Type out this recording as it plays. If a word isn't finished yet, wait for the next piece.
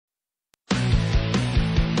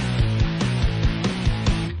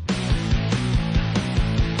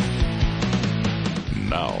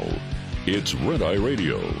It's Red Eye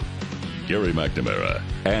Radio. Gary McNamara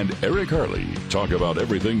and Eric Harley talk about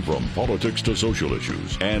everything from politics to social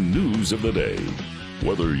issues and news of the day.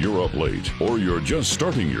 Whether you're up late or you're just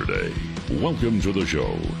starting your day, welcome to the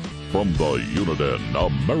show. From the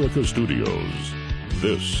Uniden America Studios,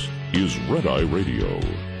 this is Red Eye Radio.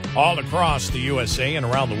 All across the USA and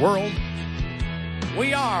around the world,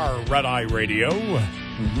 we are Red Eye Radio.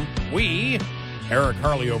 We, Eric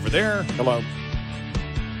Harley over there. Hello.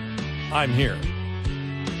 I'm here.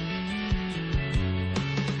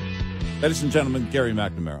 Ladies and gentlemen, Gary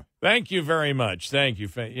McNamara. Thank you very much. Thank you.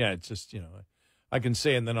 Yeah, it's just, I can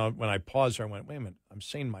say, and then when I paused there, I went, wait a minute, I'm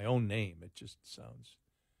saying my own name. It just sounds,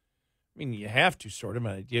 you have to sort of,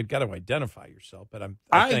 you've got to identify yourself, but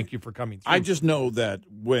I thank you for coming through. I just know that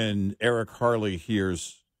when Eric Harley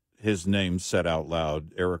hears his name said out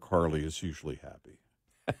loud, Eric Harley is usually happy.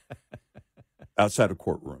 Outside of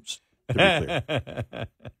courtrooms, to be clear.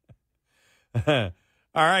 All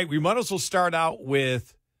right, we might as well start out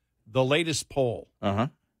with the latest poll. Uh-huh.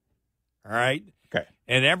 All right? Okay.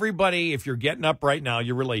 And everybody, if you're getting up right now,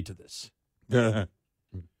 you relate to this.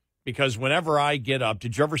 Because whenever I get up,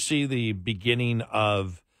 did you ever see the beginning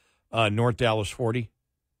of North Dallas 40?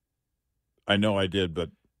 I know I did, but...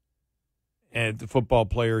 And the football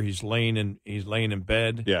player, he's laying in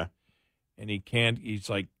bed. Yeah. And he's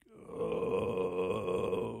like,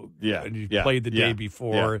 yeah. And he played the day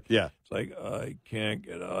before. Yeah. It's like, I can't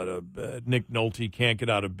get out of bed. Nick Nolte can't get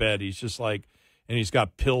out of bed. He's just like, and he's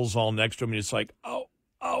got pills all next to him. And it's like, oh.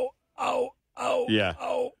 Yeah.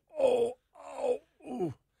 Oh.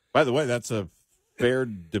 Ooh. By the way, that's a fair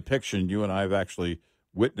depiction. You and I have actually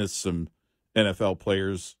witnessed some NFL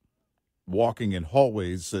players walking in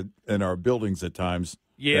hallways in our buildings at times.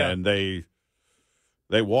 Yeah. And they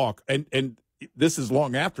walk. And this is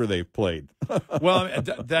long after they've played. Well,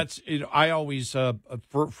 that's, I always,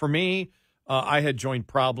 for me, I had joint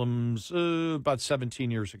problems about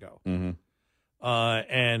 17 years ago. Mm-hmm.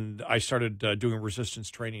 And I started doing resistance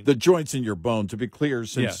training. The joints in your bone, to be clear,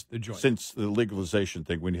 since the legalization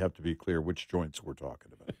thing, we have to be clear which joints we're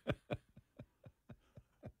talking about.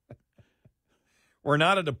 We're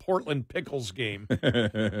not at a Portland Pickles game.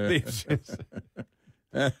 In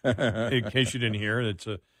case you didn't hear, it's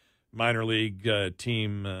a minor league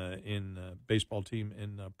team baseball team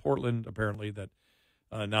in Portland, apparently, that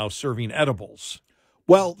now serving edibles.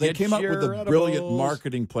 Well, they came up with a edibles. brilliant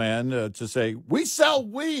marketing plan to say, we sell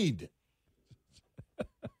weed.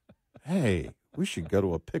 Hey, we should go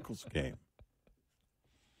to a Pickles game.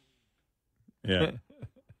 Yeah.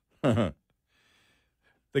 They're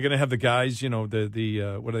going to have the guys,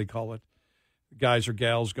 the what do they call it? Guys or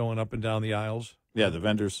gals going up and down the aisles. Yeah, the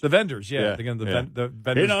vendors. The vendors, yeah. Yeah, They're gonna, yeah. the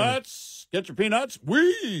vendors. Peanuts, get your peanuts.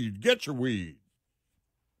 Weed, get your weed.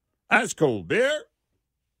 Ice cold beer.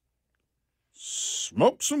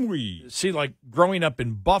 Smoke some weed. See, like growing up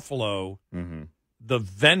in Buffalo, Mm-hmm.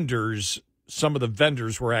 some of the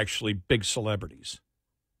vendors were actually big celebrities.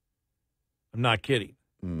 I'm not kidding.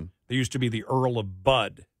 Mm. There used to be the Earl of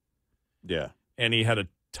Bud. Yeah. And he had a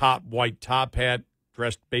white top hat,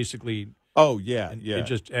 dressed basically. Oh, yeah, and yeah. It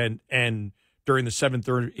just and during the seventh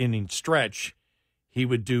inning stretch, he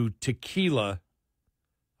would do tequila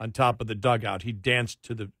on top of the dugout. He danced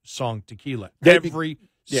to the song Tequila. Every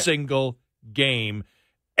single game,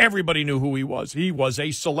 everybody knew who he was. He was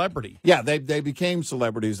a celebrity. Yeah, they became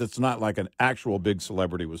celebrities. It's not like an actual big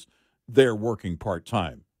celebrity was there working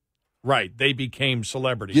part-time. Right. They became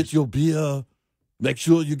celebrities. Get your beer. Make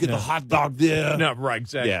sure you get the hot dog there. No, right,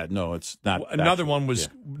 exactly. Yeah, no, it's not. Another one was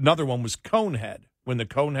Conehead. When the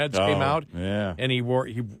Coneheads came out, yeah, and he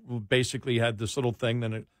basically had this little thing,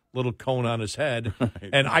 then a little cone on his head, right.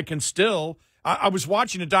 And I can still. I was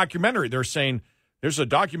watching a documentary. They're saying there's a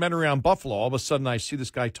documentary on Buffalo. All of a sudden, I see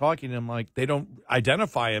this guy talking, and I'm like, they don't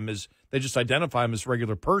identify him as. They just identify him as a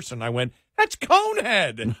regular person. I went, that's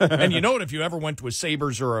Conehead. And you know what? If you ever went to a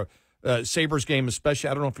Sabres or a Sabres game,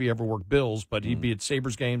 especially, I don't know if he ever worked Bills, but he'd be at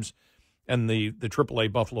Sabres games and the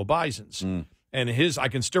AAA Buffalo Bisons. And I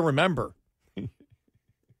can still remember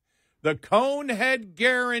the Conehead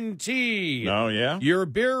guarantee. Oh, yeah? Your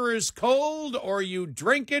beer is cold or you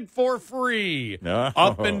drink it for free. Oh.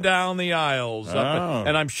 Up and down the aisles.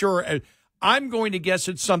 And I'm sure, I'm going to guess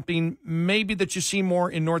it's something maybe that you see more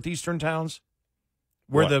in northeastern towns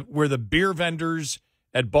where the beer vendors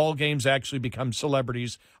at ball games actually become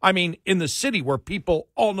celebrities. I mean, in the city where people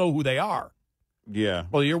all know who they are. Yeah.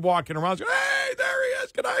 Well, you're walking around, hey, there he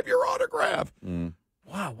is. Can I have your autograph?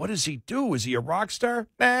 Wow, what does he do? Is he a rock star?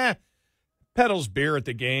 Nah, peddles beer at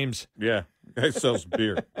the games. Yeah, guy sells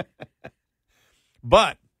beer.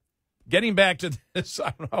 But getting back to this,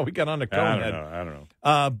 I don't know how we got on the Conehead. I don't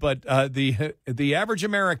know. But the average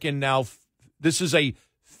American now, this is a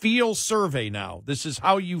feel survey now. This is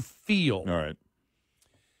how you feel. All right.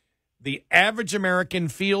 The average American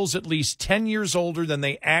feels at least 10 years older than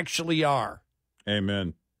they actually are.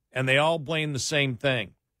 Amen. And they all blame the same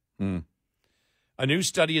thing. Hmm. A new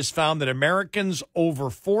study has found that Americans over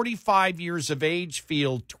 45 years of age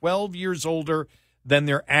feel 12 years older than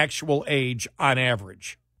their actual age on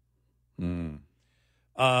average. Hmm.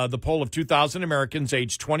 The poll of 2,000 Americans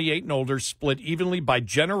aged 28 and older, split evenly by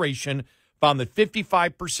generation, found that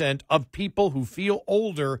 55% of people who feel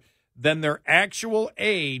older than their actual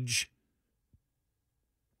age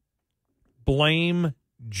blame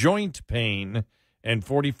joint pain, and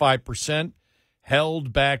 45%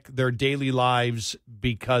 held back their daily lives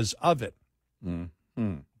because of it.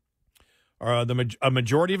 Mm-hmm. A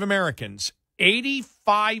majority of Americans,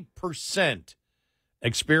 85%,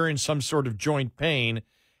 experience some sort of joint pain.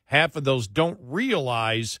 Half of those don't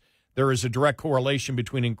realize there is a direct correlation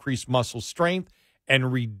between increased muscle strength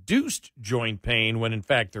and reduced joint pain when, in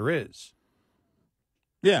fact, there is.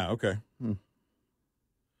 Yeah, okay. Hmm.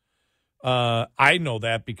 I know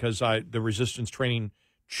that because the resistance training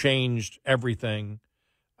changed everything.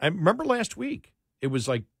 I remember last week, it was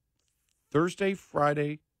like Thursday,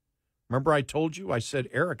 Friday. Remember I told you? I said,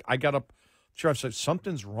 Eric, I got up. Sure, I said,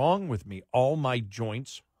 something's wrong with me. All my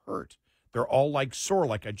joints hurt. They're all like sore,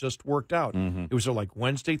 like I just worked out. Mm-hmm. It was like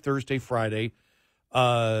Wednesday, Thursday, Friday.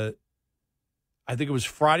 I think it was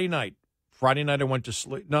Friday night. Friday night I went to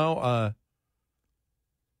sleep. No,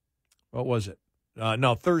 what was it?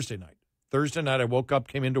 No, Thursday night. Thursday night I woke up,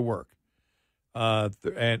 came into work,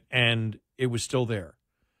 and it was still there.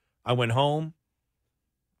 I went home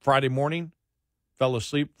Friday morning, fell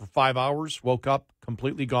asleep for 5 hours, woke up,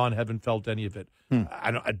 completely gone, haven't felt any of it.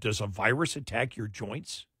 Does a virus attack your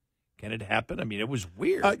joints? Can it happen? I mean, it was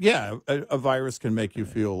weird. Yeah, a virus can make you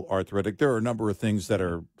feel arthritic. There are a number of things that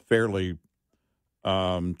are fairly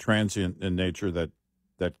transient in nature that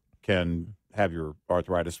can have your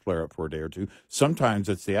arthritis flare up for a day or two. Sometimes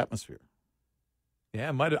it's the atmosphere.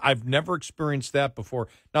 Yeah, I've never experienced that before.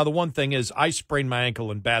 Now, the one thing is I sprained my ankle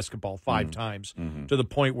in basketball 5 times to the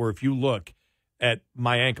point where if you look at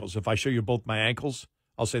my ankles, if I show you both my ankles,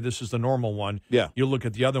 I'll say this is the normal one. Yeah. You look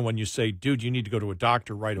at the other one, you say, dude, you need to go to a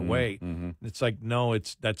doctor right away. It's like, no,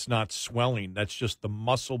 that's not swelling. That's just the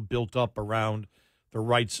muscle built up around the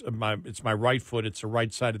right. It's my right foot. It's the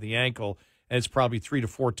right side of the ankle, and it's probably 3 to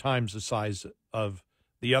 4 times the size of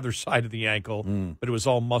the other side of the ankle. But it was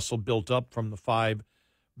all muscle built up from the 5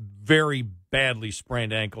 very badly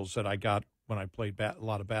sprained ankles that I got when I played a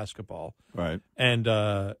lot of basketball. Right. And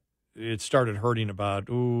it started hurting about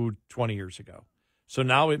 20 years ago. So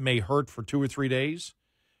now it may hurt for 2 or 3 days,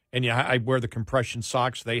 and I wear the compression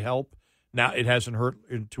socks. They help. Now it hasn't hurt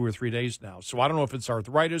in 2 or 3 days now. So I don't know if it's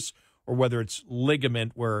arthritis or whether it's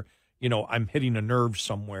ligament where, I'm hitting a nerve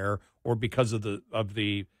somewhere, or because of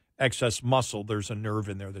the excess muscle, there's a nerve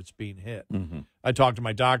in there that's being hit. I talked to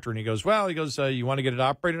my doctor, and he goes, you want to get it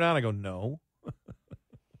operated on? I go, no.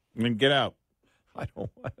 And get out. I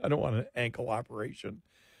don't want an ankle operation.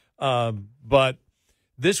 But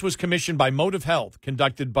this was commissioned by Motive Health,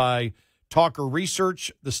 conducted by Talker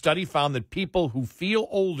Research. The study found that people who feel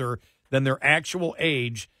older than their actual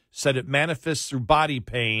age said it manifests through body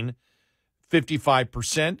pain,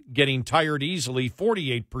 55%, getting tired easily,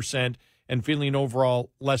 48%, and feeling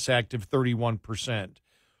overall less active, 31%.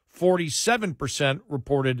 47%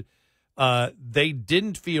 reported they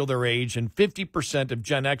didn't feel their age, and 50% of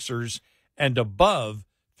Gen Xers and above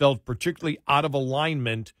felt particularly out of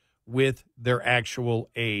alignment with their actual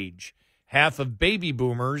age. Half of baby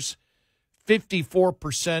boomers,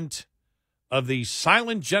 54% of the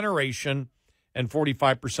silent generation, and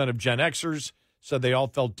 45% of Gen Xers said they all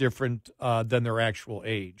felt different than their actual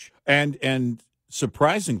age. And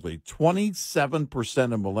surprisingly,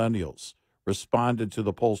 27% of millennials responded to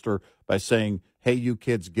the pollster by saying, hey, you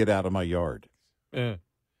kids, get out of my yard. Wouldn't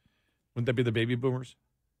that be the baby boomers?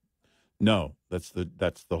 No, that's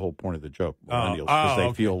the whole point of the joke. Millennials, because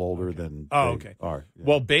they feel older than they are. Yeah.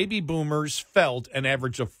 Well, baby boomers felt an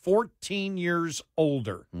average of 14 years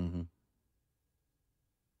older.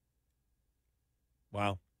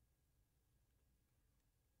 Wow.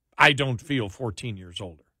 I don't feel 14 years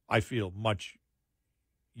older. I feel much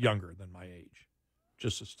younger than my age.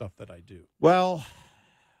 Just the stuff that I do. Well,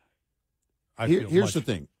 here's here's the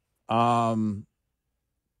thing.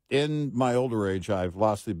 In my older age, I've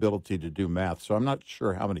lost the ability to do math, so I'm not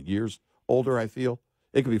sure how many years older I feel.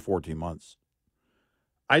 It could be 14 months.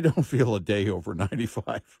 I don't feel a day over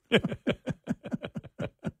 95.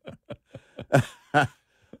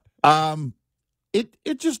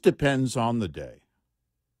 It just depends on the day,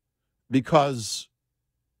 because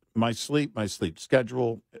my sleep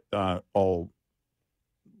schedule, all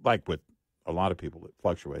like with a lot of people, it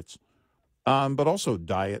fluctuates. But also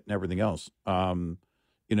diet and everything else.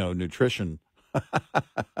 Nutrition.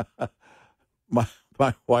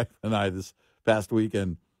 my wife and I this past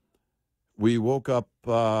weekend, we woke up.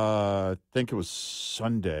 I think it was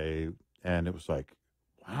Sunday, and it was like,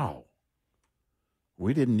 wow,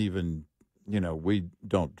 we didn't even, we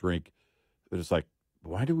don't drink. But it's like,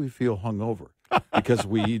 why do we feel hungover? Because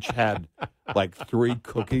we each had like 3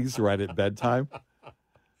 cookies right at bedtime.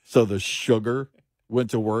 So the sugar went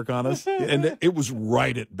to work on us, and it was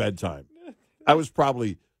right at bedtime. I was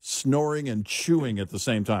probably snoring and chewing at the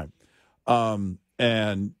same time.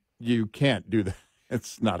 And you can't do that.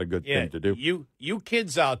 It's not a good thing to do. You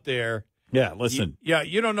kids out there. Yeah, listen.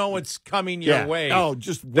 You don't know what's coming your way. Oh,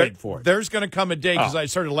 just wait for it. There's going to come a day, because I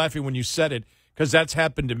started laughing when you said it, because that's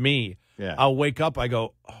happened to me. Yeah. I'll wake up, I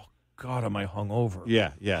go, oh, God, am I hungover?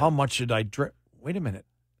 Yeah, yeah. How much did I drink? Wait a minute.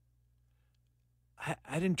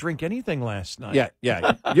 I didn't drink anything last night.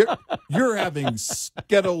 Yeah. You're having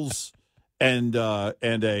Skittles and a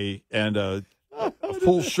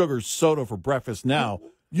full sugar soda for breakfast now.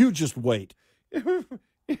 You just wait.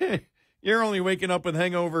 You're only waking up with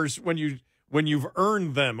hangovers when you've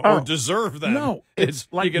earned them or deserve them. No, it's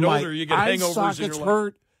like you get older, you get hangovers. Eye sockets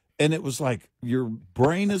hurt, and it was like your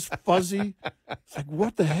brain is fuzzy. It's like,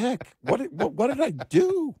 what the heck? What did I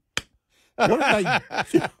do? What did I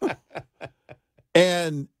do?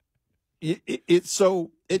 And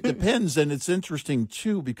it depends, and it's interesting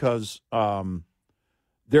too, because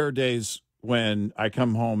there are days when I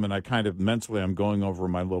come home and I kind of mentally I'm going over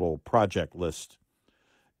my little project list.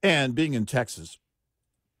 And being in Texas,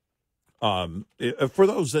 for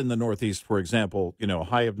those in the Northeast, for example, a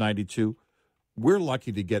high of 92, we're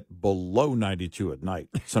lucky to get below 92 at night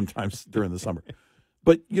sometimes during the summer.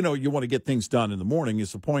 But, you want to get things done in the morning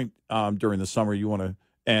is the point. During the summer, you want to,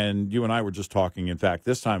 and you and I were just talking, in fact,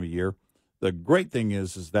 this time of year, the great thing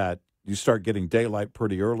is that you start getting daylight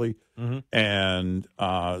pretty early, and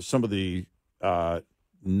some of the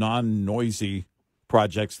non-noisy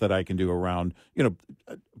projects that I can do around,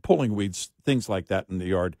 pulling weeds, things like that in the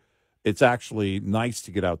yard, it's actually nice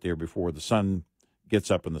to get out there before the sun gets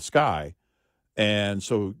up in the sky. And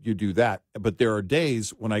so you do that. But there are days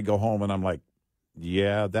when I go home and I'm like,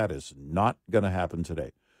 yeah, that is not going to happen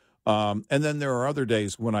today. And then there are other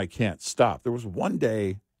days when I can't stop. There was one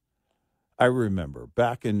day I remember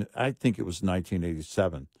back in, I think it was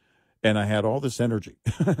 1987, and I had all this energy.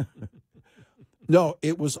 No,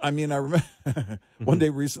 it was, I remember one day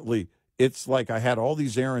recently, it's like I had all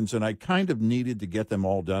these errands and I kind of needed to get them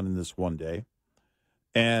all done in this one day.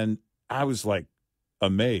 And I was like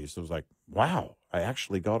amazed. I was like, wow, I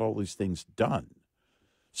actually got all these things done.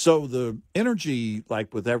 So the energy,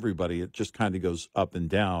 like with everybody, it just kind of goes up and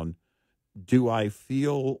down. Do I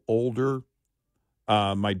feel older?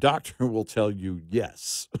 My doctor will tell you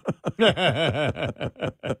yes.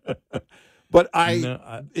 But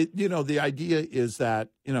the idea is that,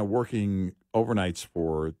 working overnights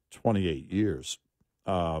for 28 years,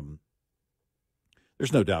 there's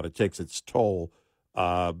no doubt it takes its toll.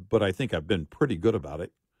 But I think I've been pretty good about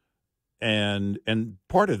it. And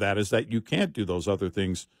part of that is that you can't do those other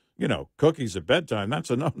things, cookies at bedtime. That's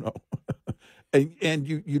a no-no. and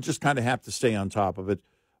you just kind of have to stay on top of it.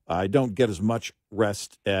 I don't get as much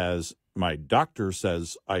rest as my doctor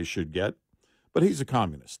says I should get, but he's a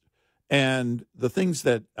communist. And the things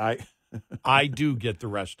that I do get the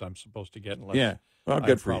rest I'm supposed to get unless well, I good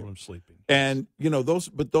have for problems sleeping. And those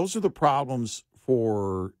are the problems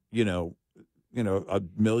for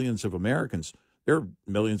millions of Americans. There are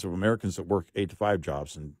millions of Americans that work 8 to 5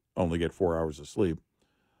 jobs and only get 4 hours of sleep.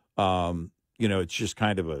 It's just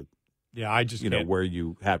kind of a I just can't. Where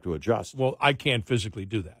you have to adjust. Well, I can't physically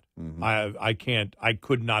do that. Mm-hmm. I can't. I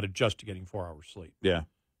could not adjust to getting 4 hours sleep. Yeah.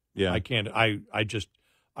 I can't.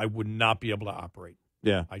 I would not be able to operate.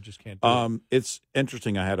 Yeah. I just can't do it. It's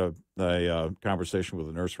interesting. I had a conversation with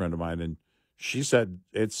a nurse friend of mine, and she said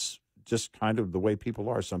it's just kind of the way people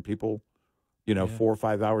are. Some people, 4 or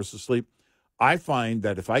 5 hours of sleep. I find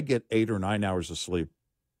that if I get 8 or 9 hours of sleep,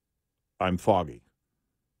 I'm foggy.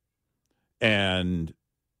 And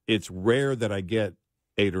it's rare that I get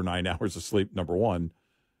 8 or 9 hours of sleep, number one.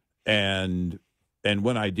 And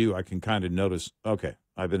when I do, I can kind of notice, okay,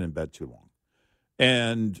 I've been in bed too long.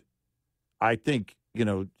 And I think,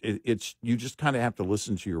 it's you just kind of have to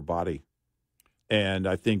listen to your body. And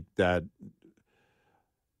I think that,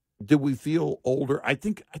 do we feel older? I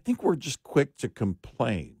think we're just quick to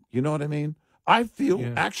complain. You know what I mean? I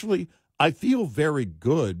feel, actually, I feel very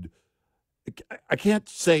good. I can't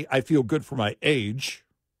say I feel good for my age.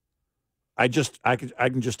 I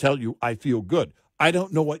can just tell you I feel good. I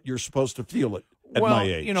don't know what you're supposed to feel at my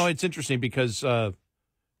age. You know, it's interesting because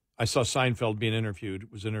I saw Seinfeld being interviewed.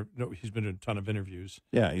 He's been in a ton of interviews.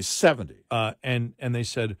 Yeah, he's 70. And they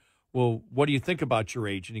said, well, what do you think about your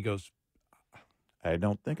age? And he goes, I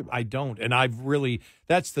don't think about it. I don't. And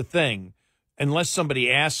that's the thing. Unless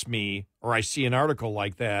somebody asks me or I see an article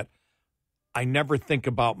like that, I never think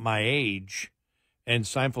about my age. And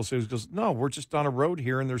Seinfeld goes, no, we're just on a road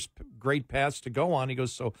here and there's great paths to go on. He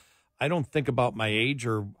goes, so I don't think about my age,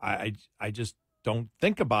 or I just don't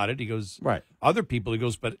think about it. He goes, right. Other people, he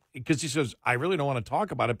goes, but because he says, I really don't want to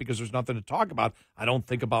talk about it because there's nothing to talk about. I don't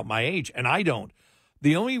think about my age, and I don't.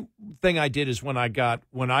 The only thing I did is when I got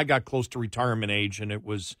close to retirement age, and it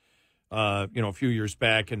was, a few years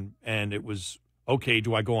back, and it was, okay,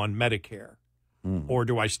 do I go on Medicare or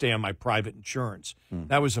do I stay on my private insurance?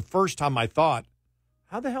 That was the first time I thought,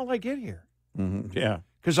 how the hell did I get here? Mm-hmm. Yeah.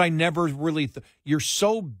 Because I never really you're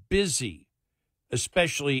so busy,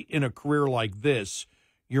 especially in a career like this.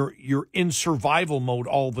 You're in survival mode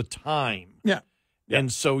all the time. Yeah.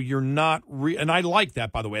 And so you're not and I like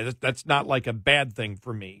that, by the way. That's not like a bad thing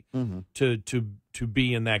for me to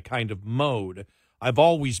be in that kind of mode. I've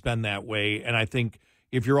always been that way, and I think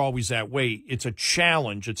if you're always that way, it's a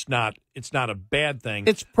challenge. It's not a bad thing.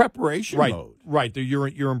 It's preparation mode. Right.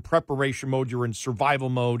 You're in preparation mode. You're in survival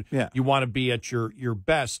mode. Yeah. You want to be at your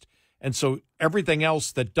best. And so everything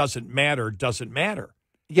else that doesn't matter.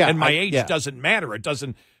 Yeah. And my age doesn't matter.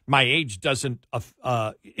 My age doesn't,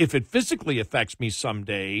 if it physically affects me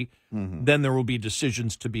someday, then there will be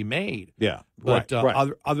decisions to be made. Yeah. But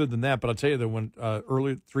right. Other than that, but I'll tell you that when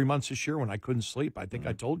early 3 months this year when I couldn't sleep, I think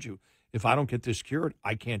I told you, if I don't get this cured,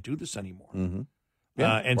 I can't do this anymore.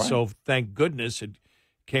 So thank goodness it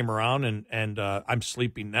came around, and I'm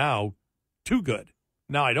sleeping now too good.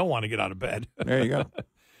 Now I don't want to get out of bed. There you go.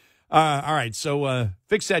 All right, so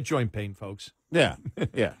fix that joint pain, folks. Yeah,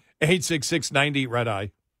 yeah.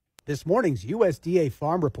 866-90-RED-EYE. This morning's USDA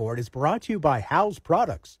Farm Report is brought to you by Howes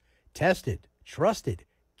Products. Tested, trusted,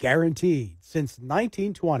 guaranteed since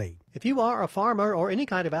 1920. If you are a farmer or any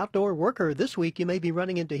kind of outdoor worker, this week you may be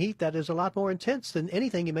running into heat that is a lot more intense than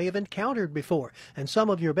anything you may have encountered before. And some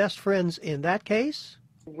of your best friends in that case?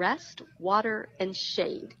 Rest, water, and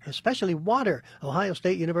shade. Especially water. Ohio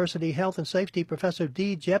State University Health and Safety Professor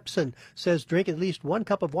Dee Jepson says drink at least 1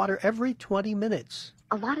 cup of water every 20 minutes.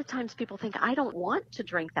 A lot of times people think, I don't want to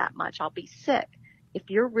drink that much. I'll be sick. If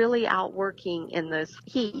you're really out working in this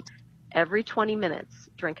heat, every 20 minutes,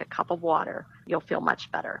 drink a cup of water. You'll feel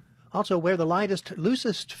much better. Also, wear the lightest,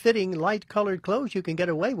 loosest fitting, light-colored clothes you can get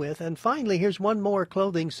away with. And finally, here's one more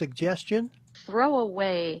clothing suggestion. Throw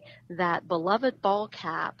away that beloved ball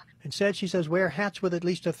cap. Instead, she says, wear hats with at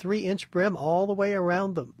least a 3-inch brim all the way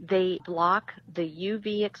around them. They block the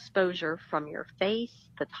UV exposure from your face,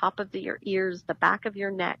 the top of your ears, the back of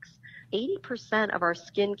your necks. 80% of our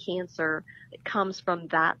skin cancer comes from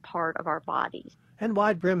that part of our bodies. And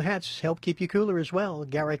wide brim hats help keep you cooler as well.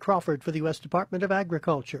 Gary Crawford for the U.S. Department of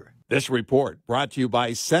Agriculture. This report brought to you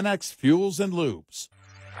by Cenex Fuels and Lubes.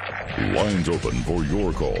 Lines open for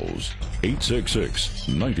your calls.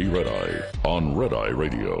 866-90-RED-EYE on Red Eye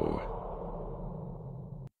Radio.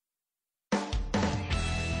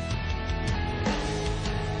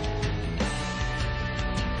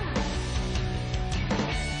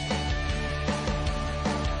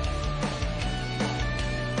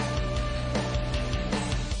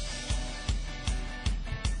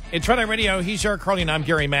 It's Red Eye Radio. He's Eric Carly, and I'm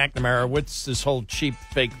Gary McNamara. What's this whole cheap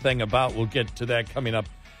fake thing about? We'll get to that coming up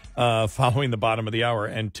following the bottom of the hour.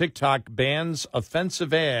 And TikTok bans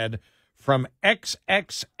offensive ad from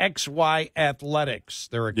XXXY Athletics.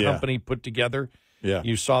 They're a company put together. Yeah.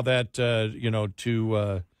 You saw that,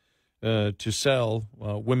 to sell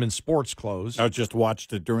women's sports clothes. I just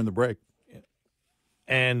watched it during the break.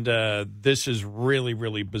 And this is really,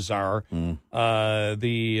 really bizarre.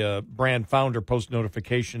 The brand founder posted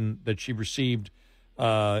notification that she received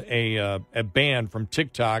a ban from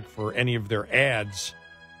TikTok for any of their ads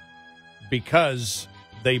because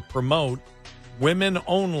they promote women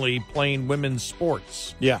only playing women's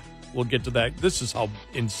sports. Yeah. We'll get to that. This is how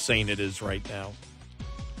insane it is right now.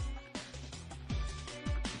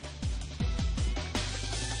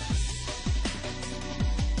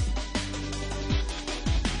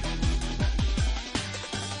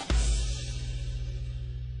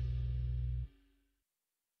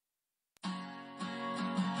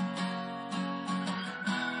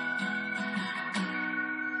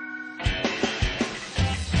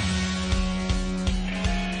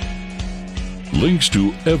 Links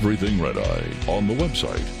to everything Red Eye on the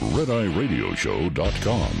website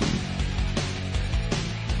redeyeradioshow.com.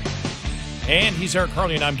 And he's Eric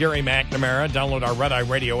Harley, and I'm Gary McNamara. Download our Red Eye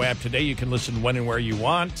Radio app today. You can listen when and where you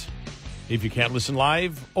want. If you can't listen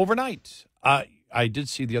live, overnight. I did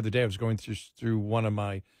see the other day, I was going through one of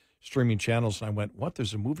my streaming channels, and I went, what,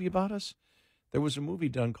 there's a movie about us? There was a movie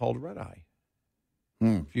done called Red Eye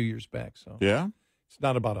a few years back. So Yeah? it's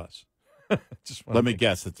not about us. Let me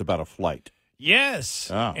guess, it's about a flight.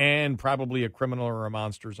 Yes. Oh. And probably a criminal or a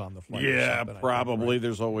monster's on the flight. Yeah, or something, probably. I think, right?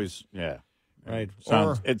 There's always, Right.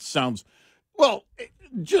 It sounds, well,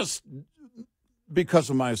 just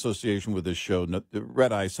because of my association with this show, the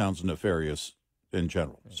Red Eye sounds nefarious in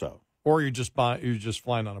general. So, Or you're just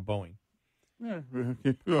flying on a Boeing.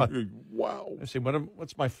 wow. I say,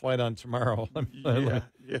 what's my flight on tomorrow? Yeah.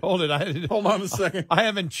 Hold it. Hold on a second. I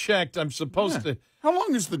haven't checked. I'm supposed to. How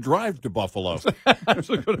long is the drive to Buffalo? Let's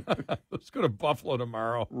go to Buffalo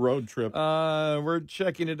tomorrow. Road trip. We're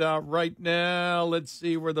checking it out right now. Let's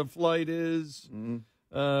see where the flight is,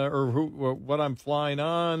 or what I'm flying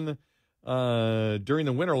on. During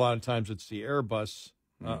the winter, a lot of times it's the Airbus.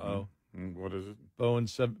 Uh-oh. What is it? Boeing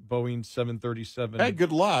 737. Hey,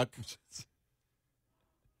 good luck.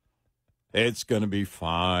 It's going to be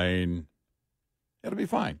fine. It'll be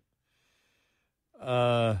fine.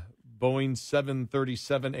 Boeing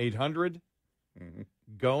 737-800.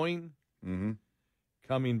 Going.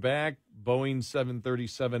 Coming back. Boeing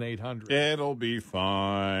 737-800. It'll be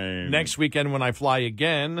fine. Next weekend when I fly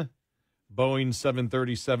again, Boeing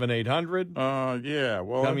 737-800. Yeah.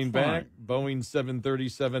 Well, Coming that's back, fine. Boeing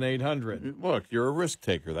 737-800. Look, you're a risk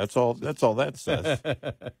taker. That's all that says.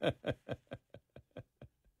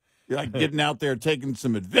 You're like getting out there taking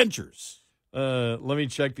some adventures. Let me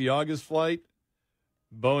check the August flight.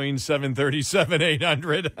 Boeing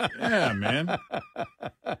 737-800. Yeah, man.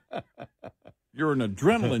 You're an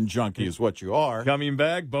adrenaline junkie is what you are. Coming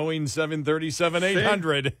back, Boeing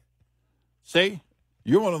 737-800. See?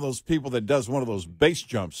 You're one of those people that does one of those base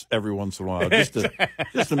jumps every once in a while just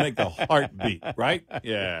to make the heart beat, right?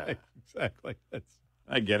 Yeah. Exactly.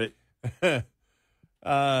 I get it.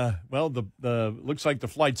 Well, the looks like the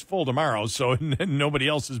flight's full tomorrow, so nobody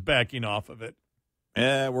else is backing off of it.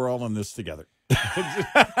 Yeah, we're all in this together.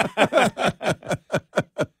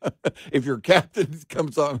 If your captain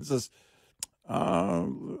comes on and says,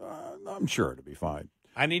 I'm sure it'll be fine.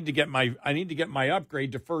 I need to get my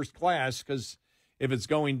upgrade to first class because if it's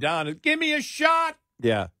going down, give me a shot.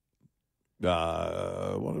 Yeah.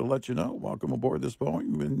 I want to let you know, welcome aboard this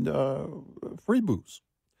Boeing and free booze.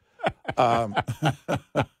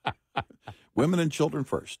 Women and children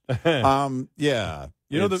first. Yeah.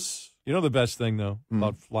 You know the best thing though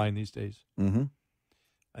about flying these days. Mm-hmm.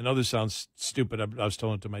 I know this sounds stupid. I was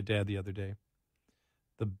telling it to my dad the other day.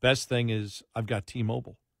 The best thing is I've got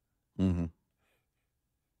T-Mobile, Mm-hmm.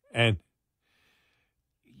 and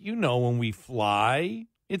when we fly,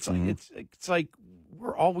 it's like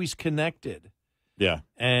we're always connected. Yeah.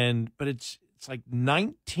 But it's like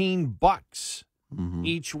 $19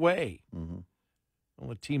 each way. Mm-hmm. Well,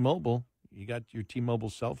 with T-Mobile, you got your T-Mobile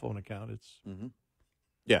cell phone account.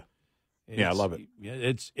 Yeah. Yeah, I love it.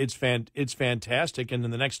 Yeah, it's fantastic. And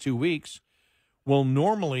in the next 2 weeks, we'll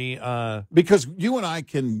normally because you and I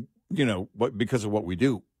can, because of what we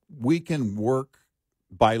do, we can work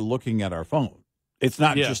by looking at our phone. It's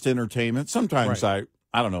not just entertainment. Sometimes right.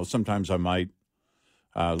 I don't know. Sometimes I might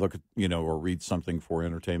look at or read something for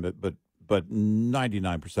entertainment, but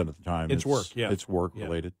 99% of the time it's work. Yeah, it's work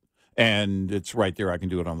related, and it's right there. I can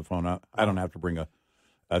do it on the phone. I don't have to bring a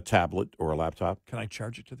tablet or a laptop. Can I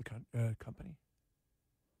charge it to the company?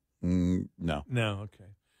 No.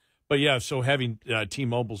 Okay. But yeah, so having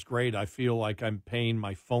T-Mobile's great. I feel like I'm paying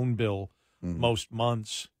my phone bill most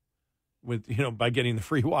months with by getting the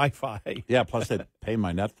free Wi-Fi. Yeah. Plus, they pay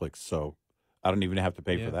my Netflix, so I don't even have to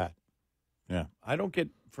pay for that. Yeah. I don't get,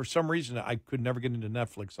 for some reason, I could never get into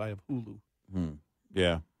Netflix. I have Hulu.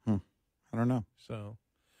 Yeah. I don't know. So,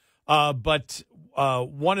 but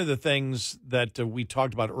one of the things that we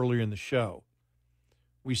talked about earlier in the show,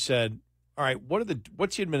 we said, all right,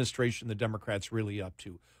 what's the administration, the Democrats, really up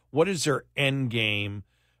to? What is their end game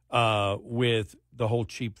with the whole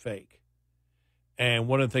cheap fake? And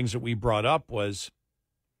one of the things that we brought up was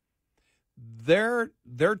they're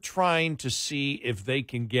trying to see if they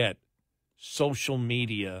can get social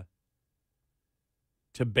media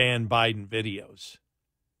to ban Biden videos.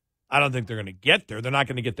 I don't think they're going to get there. They're not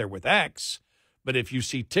going to get there with X. But if you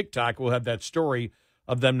see TikTok, we'll have that story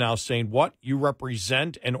of them now saying, what? You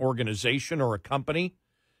represent an organization or a company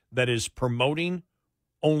that is promoting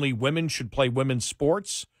only women should play women's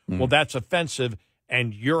sports? Well, that's offensive,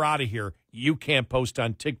 and you're out of here. You can't post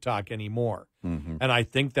on TikTok anymore. Mm-hmm. And I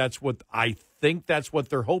think that's what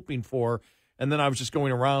they're hoping for. And then I was just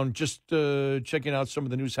going around just checking out some of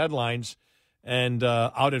the news headlines, and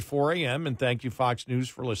out at 4 a.m., and thank you, Fox News,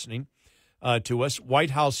 for listening to us.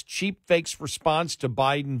 White House cheap fakes response to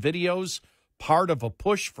Biden videos, part of a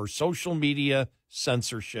push for social media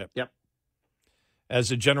censorship. Yep. As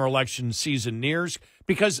the general election season nears,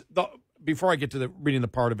 because before I get to reading the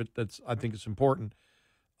part of it I think it's important,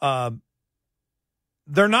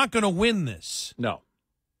 they're not going to win this. No,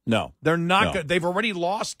 they're not. No. They've already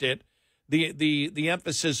lost it. The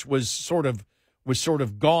emphasis was sort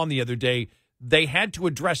of gone the other day. They had to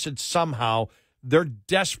address it somehow. They're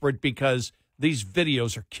desperate because these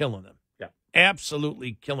videos are killing them. Yeah,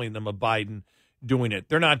 absolutely killing them. Of Biden doing it.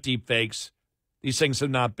 They're not deep fakes. These things have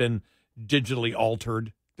not been digitally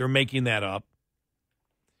altered. They're making that up.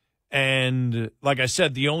 And like I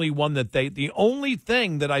said, the only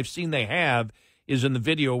thing that I've seen they have is in the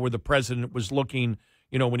video where the president was looking,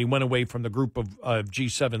 when he went away from the group of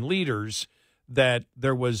G7 leaders, that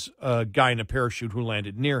there was a guy in a parachute who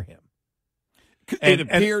landed near him. It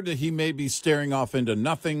appeared that he may be staring off into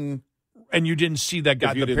nothing. And you didn't see that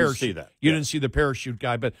guy, you the didn't parachute. See that. You didn't see the parachute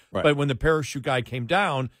guy, but when the parachute guy came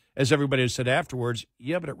down, as everybody has said afterwards,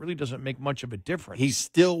 but it really doesn't make much of a difference. He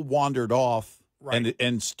still wandered off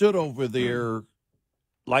and stood over there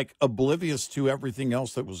like oblivious to everything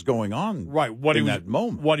else that was going on in that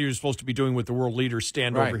moment. What he was supposed to be doing with the world leaders,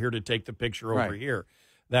 stand over here to take the picture over here.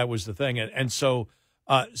 That was the thing. And so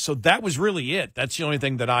that was really it. That's the only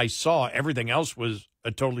thing that I saw. Everything else was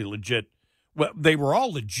a totally legit. Well, they were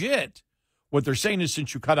all legit. What they're saying is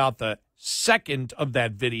since you cut out the second of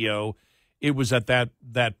that video, it was at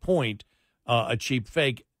that point a cheap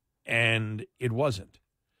fake, and it wasn't.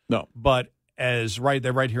 No. But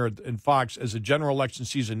they're right here in Fox, as the general election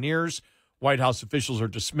season nears, White House officials are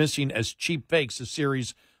dismissing as cheap fakes a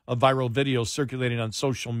series of viral videos circulating on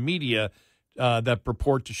social media that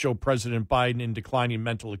purport to show President Biden in declining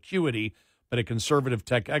mental acuity. But a conservative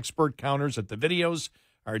tech expert counters that the videos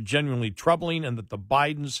are genuinely troubling and that the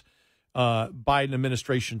Biden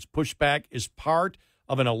administration's pushback is part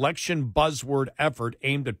of an election buzzword effort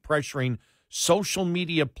aimed at pressuring social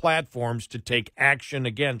media platforms to take action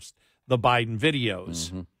against the Biden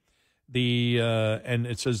videos. Mm-hmm. And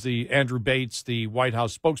it says Andrew Bates, the White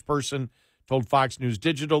House spokesperson, told Fox News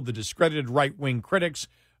Digital the discredited right-wing critics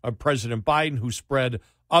of President Biden who spread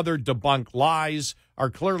other debunked lies are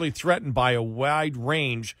clearly threatened by a wide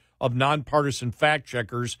range of nonpartisan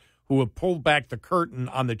fact-checkers who have pulled back the curtain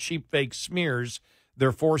on the cheap fake smears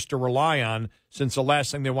they're forced to rely on since the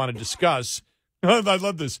last thing they want to discuss. I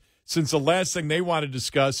love this. Since the last thing they want to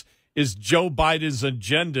discuss is Joe Biden's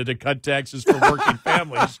agenda to cut taxes for working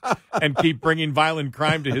families and keep bringing violent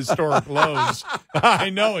crime to historic lows. I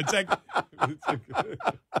know.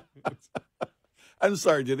 I'm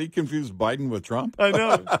sorry, did he confuse Biden with Trump? I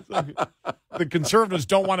know. The conservatives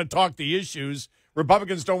don't want to talk the issues.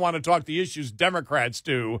 Republicans don't want to talk the issues. Democrats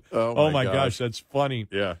do. Oh, my gosh, that's funny.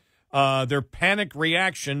 Yeah. Their panic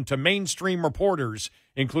reaction to mainstream reporters,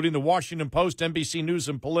 including the Washington Post, NBC News,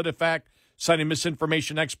 and PolitiFact, citing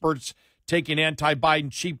misinformation experts taking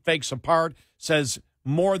anti-Biden cheap fakes apart, says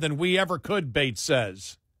more than we ever could, Bates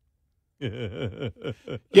says.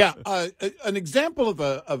 Yeah, an example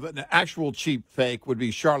of an actual cheap fake would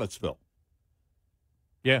be Charlottesville.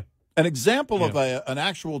 Yeah. An example of an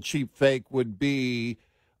actual cheap fake would be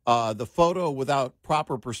the photo without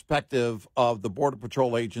proper perspective of the Border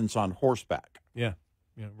Patrol agents on horseback. Yeah,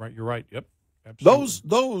 right. You're right. Yep. Absolutely.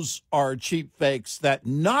 Those are cheap fakes that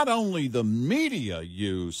not only the media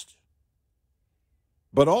used,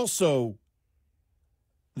 but also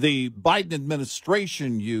the Biden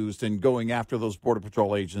administration used in going after those Border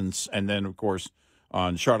Patrol agents. And then, of course,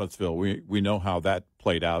 on Charlottesville, we know how that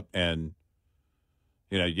played out. And,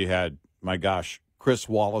 you had, my gosh, Chris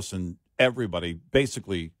Wallace and everybody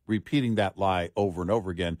basically repeating that lie over and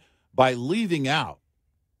over again by leaving out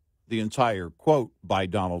the entire quote by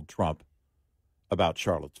Donald Trump about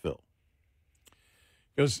Charlottesville.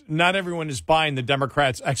 Because not everyone is buying the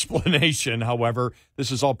Democrats' explanation, however.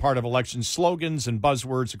 This is all part of election slogans and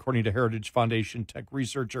buzzwords, according to Heritage Foundation tech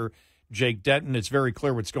researcher Jake Denton. It's very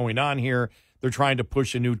clear what's going on here. They're trying to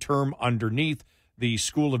push a new term underneath the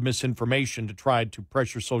school of misinformation to try to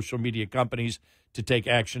pressure social media companies to take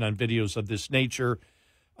action on videos of this nature.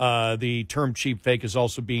 The term cheap fake is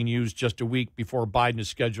also being used just a week before Biden is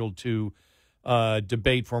scheduled to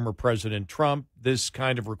debate former President Trump. This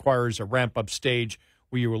kind of requires a ramp-up stage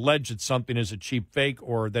where you allege that something is a cheap fake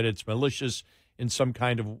or that it's malicious in some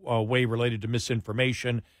kind of way related to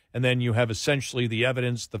misinformation, and then you have essentially the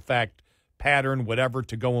evidence, the fact pattern, whatever,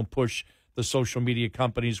 to go and push the social media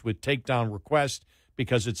companies with takedown requests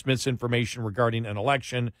because it's misinformation regarding an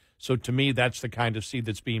election. So to me, that's the kind of seed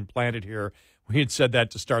that's being planted here. We had said that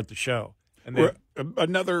to start the show. And then,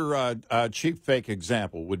 another cheap fake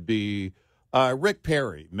example would be Rick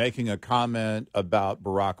Perry making a comment about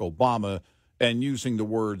Barack Obama and using the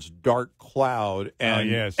words dark cloud, and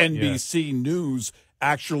NBC News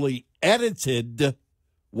actually edited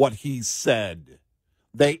what he said.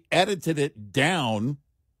 They edited it down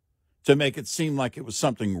to make it seem like it was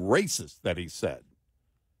something racist that he said.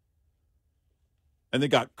 And they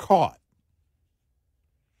got caught.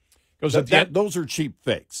 Those are cheap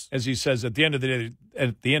fakes. As he says, at the end of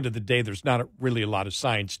the day, there's not really a lot of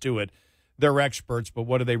science to it. They're experts, but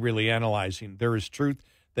what are they really analyzing? There is truth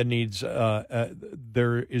that needs.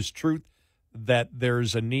 There is truth that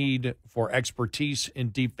there's a need for expertise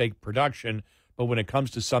in deepfake production. But when it comes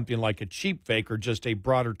to something like a cheap fake or just a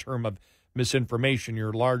broader term of misinformation,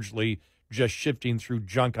 you're largely just shifting through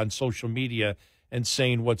junk on social media and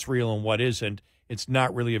saying what's real and what isn't. It's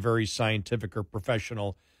not really a very scientific or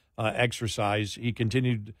professional exercise. He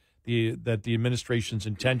continued that the administration's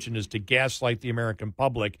intention is to gaslight the American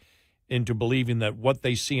public into believing that what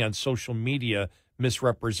they see on social media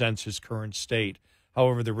misrepresents his current state.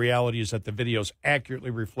 However, the reality is that the videos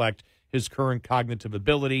accurately reflect his current cognitive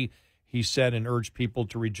ability. He said and urged people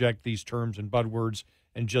to reject these terms and buzzwords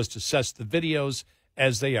and just assess the videos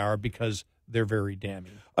as they are because they're very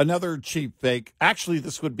damning. Another cheap fake, actually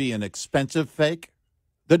this would be an expensive fake,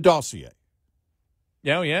 the dossier.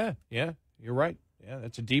 Yeah, you're right. Yeah,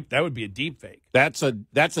 that would be a deep fake. That's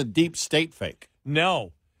a deep state fake.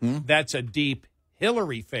 No, that's a deep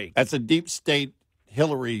Hillary fake. That's a deep state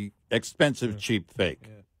Hillary expensive cheap fake.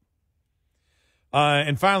 Yeah.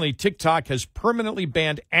 And finally, TikTok has permanently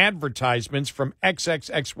banned advertisements from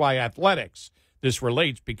XXXY Athletics. This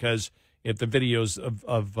relates because if the videos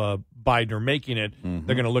of Biden are making it,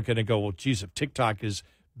 they're going to look at it and go, well, geez, if TikTok is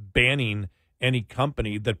banning any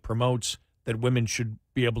company that promotes that women should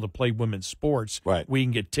be able to play women's sports, we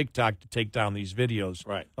can get TikTok to take down these videos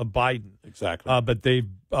of Biden. Exactly. But they've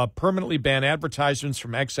permanently banned advertisements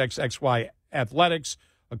from XXXY Athletics,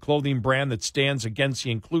 a clothing brand that stands against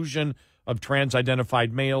the inclusion of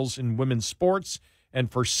trans-identified males in women's sports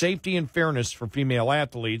and for safety and fairness for female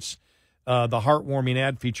athletes. The heartwarming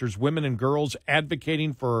ad features women and girls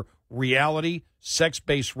advocating for reality,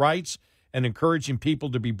 sex-based rights, and encouraging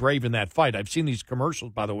people to be brave in that fight. I've seen these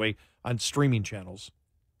commercials, by the way, on streaming channels.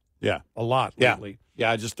 Yeah. A lot lately.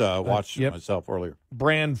 Yeah, I just watched it myself earlier.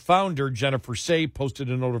 Brand founder Jennifer Say posted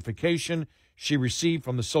a notification she received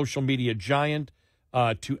from the social media giant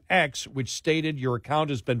to X, which stated your account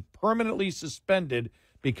has been permanently suspended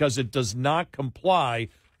because it does not comply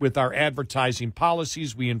with our advertising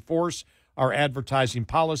policies. We enforce our advertising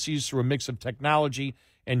policies through a mix of technology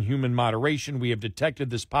and human moderation. We have detected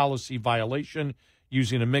this policy violation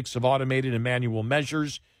using a mix of automated and manual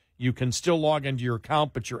measures. You can still log into your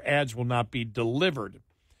account, but your ads will not be delivered.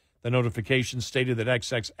 The notification stated that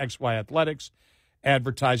XXXY Athletics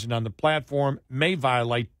advertising on the platform may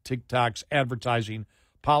violate TikTok's advertising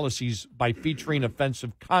policies by featuring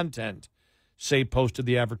offensive content. Say posted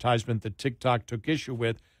the advertisement that TikTok took issue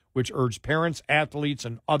with, which urged parents, athletes,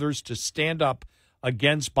 and others to stand up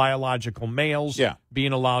against biological males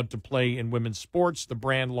being allowed to play in women's sports. The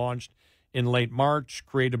brand launched in late March,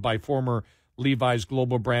 created by former Levi's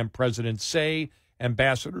global brand president Say.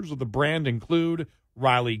 Ambassadors of the brand include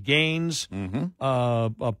Riley Gaines,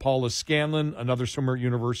 Paula Scanlon, another swimmer at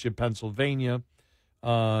University of Pennsylvania,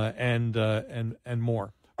 and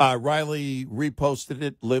more. Riley reposted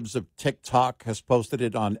it. Libs of TikTok has posted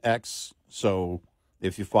it on X. So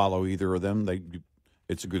if you follow either of them,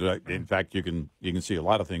 it's a good. In fact, you can see a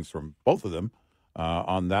lot of things from both of them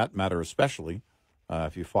on that matter, especially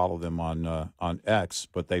if you follow them on X.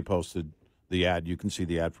 But they posted the ad. You can see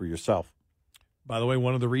the ad for yourself. By the way,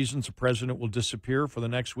 one of the reasons the president will disappear for the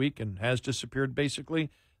next week and has disappeared, basically,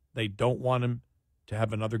 they don't want him to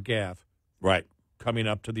have another gaffe. Right. Coming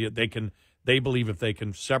up to they believe if they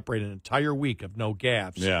can separate an entire week of no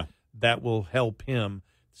gaffes, that will help him.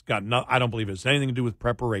 It's got I don't believe it has anything to do with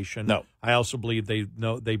preparation. No. I also believe they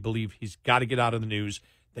believe he's got to get out of the news.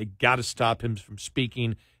 They got to stop him from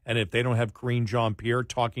speaking. And if they don't have Karine Jean-Pierre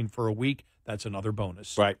talking for a week, that's another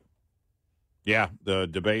bonus. Right. Yeah, the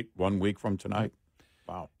debate 1 week from tonight.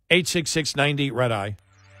 Wow. 866-90-RED-EYE.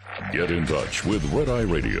 Get in touch with Red Eye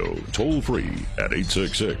Radio, toll free at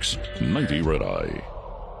 866-90-RED-EYE.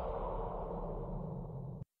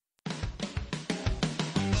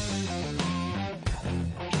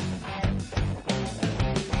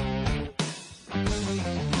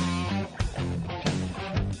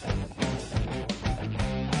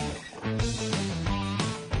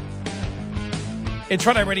 In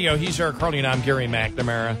Tri-Night Radio, he's Eric Carly, and I'm Gary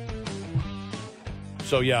McNamara.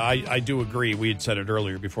 So, yeah, I do agree. We had said it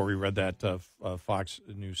earlier before we read that Fox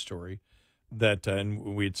News story.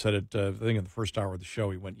 And we had said it, I think, in the first hour of the show.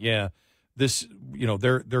 He went, yeah, this,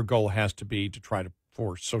 their goal has to be to try to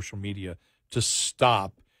force social media to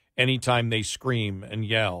stop anytime they scream and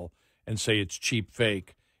yell and say it's cheap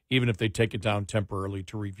fake, even if they take it down temporarily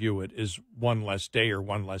to review it, is one less day or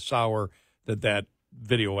one less hour that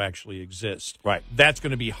video actually exists. Right. That's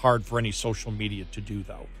going to be hard for any social media to do,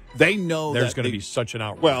 though. They know there's going to be such an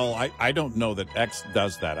outrage. Well, I don't know that X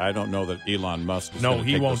does that. I don't know that Elon Musk is going to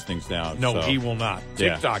take those things down. No, he will not.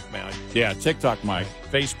 TikTok might. Yeah, TikTok might.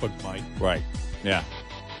 Facebook might. Right. Yeah.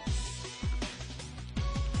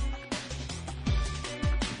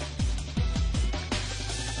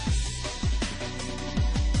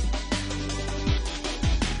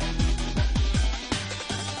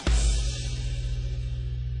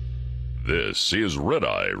 This is Red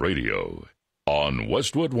Eye Radio on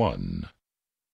Westwood One.